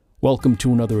Welcome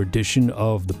to another edition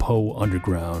of the Poe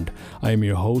Underground. I am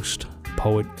your host,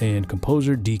 poet and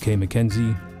composer DK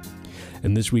McKenzie.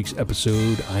 In this week's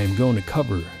episode, I am going to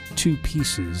cover two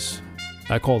pieces.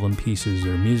 I call them pieces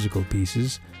or musical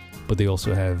pieces, but they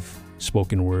also have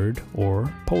spoken word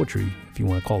or poetry, if you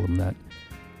want to call them that.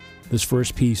 This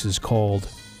first piece is called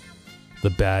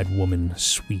The Bad Woman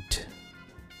Suite.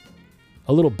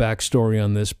 A little backstory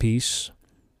on this piece.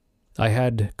 I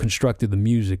had constructed the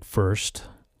music first,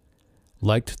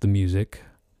 liked the music,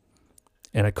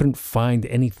 and I couldn't find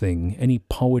anything, any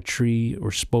poetry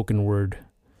or spoken word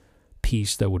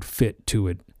piece that would fit to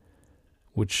it,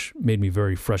 which made me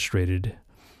very frustrated.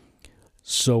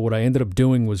 So what I ended up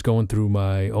doing was going through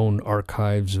my own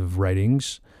archives of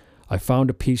writings. I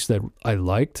found a piece that I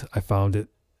liked. I found it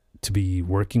to be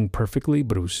working perfectly,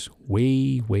 but it was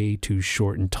way too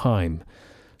short in time.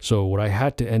 So what I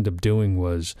had to end up doing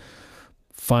was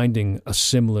finding a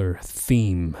similar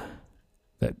theme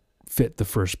that fit the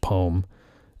first poem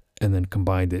and then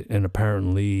combined it. And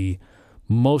apparently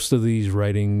most of these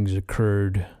writings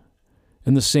occurred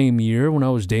in the same year when I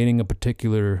was dating a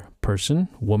particular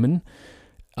woman,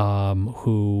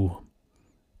 who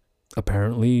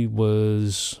apparently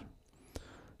was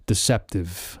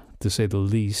deceptive, to say the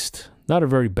least. Not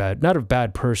a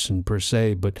bad person per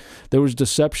se, but there was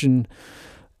deception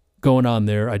going on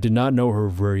there. I did not know her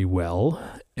very well,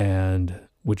 and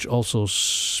which also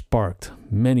sparked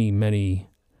many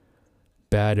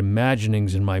bad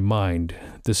imaginings in my mind.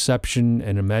 Deception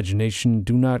and imagination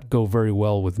do not go very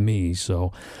well with me,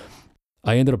 so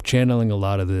I ended up channeling a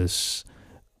lot of this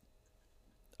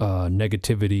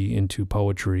negativity into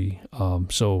poetry.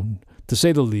 So, to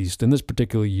say the least, in this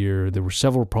particular year, there were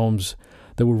several poems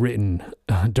that were written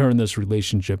during this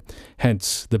relationship,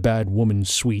 hence The Bad Woman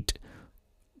Suite.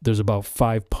 There's about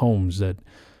 5 poems that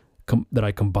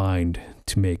I combined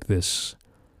to make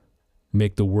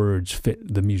the words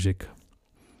fit the music.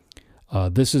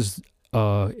 This is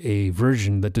a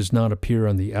version that does not appear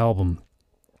on the album.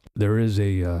 There is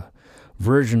a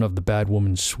version of The Bad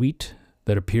Woman Suite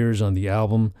that appears on the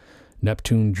album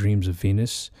Neptune Dreams of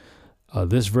Venus.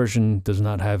 This version does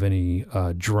not have any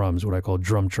drums, what I call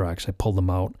drum tracks. I pulled them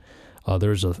out.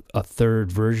 There's a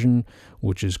third version,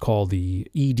 which is called the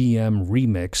EDM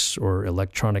Remix, or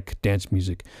Electronic Dance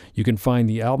Music. You can find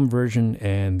the album version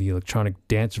and the electronic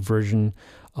dance version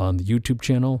on the YouTube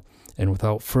channel. And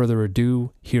without further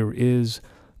ado, here is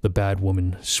The Bad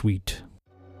Woman Suite.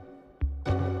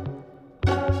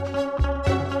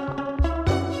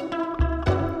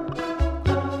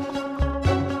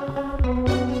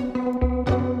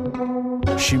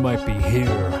 She might be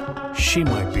here, she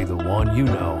might be the one you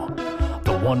know,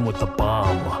 the one with the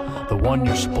bomb, the one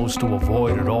you're supposed to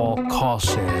avoid at all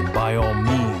costs and by all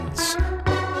means.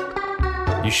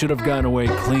 You should have gotten away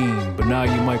clean, but now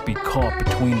you might be caught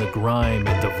between the grime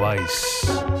and the vice.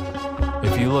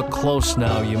 If you look close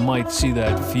now, you might see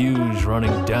that fuse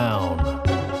running down.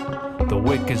 The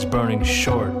wick is burning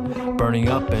short, burning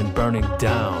up and burning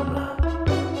down.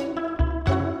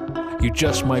 You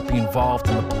just might be involved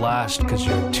in the blast because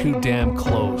you're too damn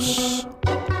close.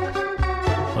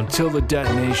 Until the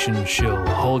detonation, she'll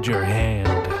hold your hand.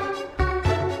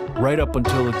 Right up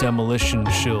until the demolition,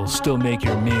 she'll still make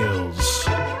your meals.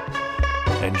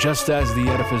 And just as the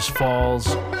edifice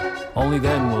falls, only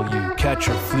then will you catch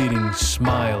her fleeting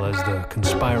smile as the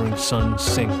conspiring sun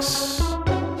sinks.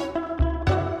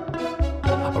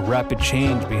 A rapid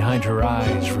change behind her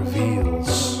eyes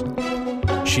reveals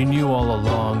she knew all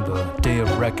along the day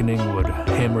of reckoning would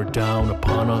hammer down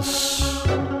upon us.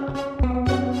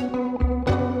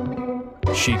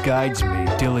 She guides me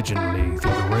diligently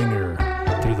through the ringer,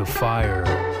 through the fire,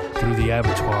 through the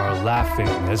abattoir, laughing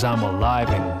as I'm alive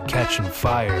and catching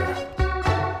fire.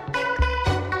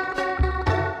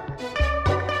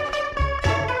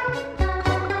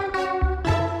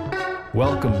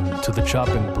 Welcome to the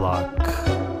chopping block.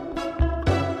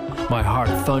 My heart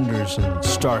thunders in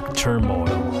stark turmoil.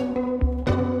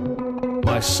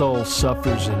 My soul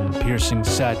suffers in piercing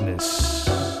sadness.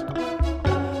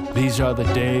 These are the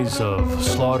days of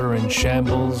slaughter and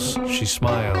shambles, she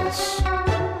smiles.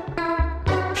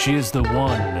 She is the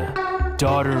one,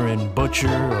 daughter and butcher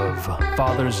of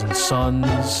fathers and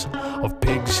sons, of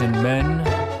pigs and men,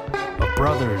 of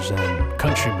brothers and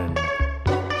countrymen.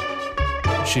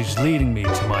 She's leading me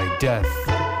to my death,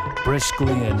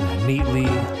 briskly and neatly,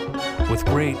 with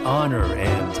great honor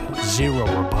and zero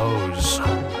repose.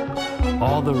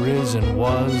 All there is and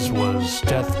was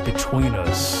death between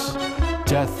us,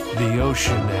 death the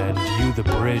ocean and you the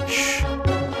bridge,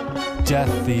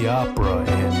 death the opera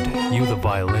and you the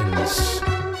violins.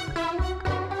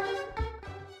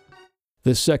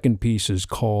 The second piece is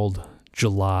called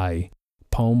July,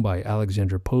 poem by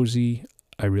Alexandra Posey.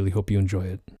 I really hope you enjoy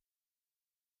it.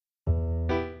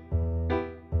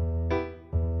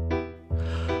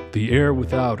 The air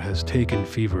without has taken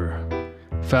fever.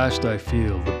 Fast I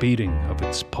feel the beating of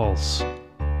its pulse.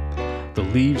 The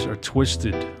leaves are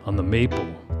twisted on the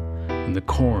maple, and the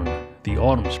corn, the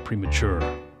autumn's premature.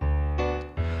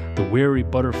 The weary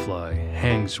butterfly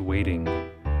hangs waiting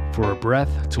for a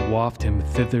breath to waft him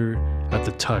thither at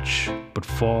the touch, but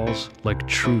falls like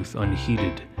truth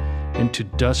unheeded into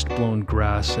dust-blown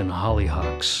grass and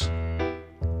hollyhocks.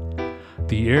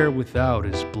 The air without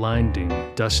is blinding,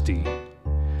 dusty.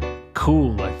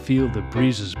 Cool I feel the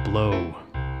breezes blow.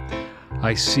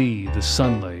 I see the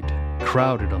sunlight,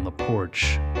 crowded on the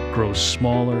porch, grows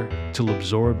smaller till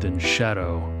absorbed in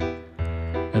shadow,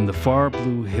 and the far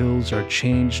blue hills are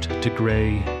changed to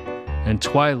gray, and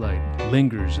twilight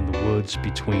lingers in the woods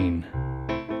between.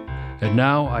 And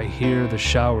now I hear the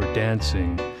shower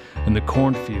dancing in the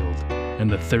cornfield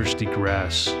and the thirsty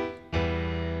grass.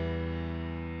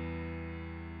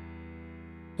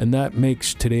 And that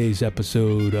makes today's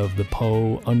episode of the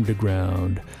Poe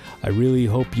Underground. I really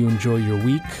hope you enjoy your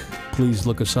week. Please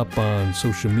look us up on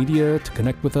social media to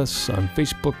connect with us on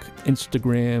Facebook,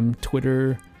 Instagram,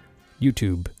 Twitter,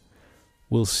 YouTube.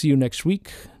 We'll see you next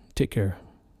week. Take care.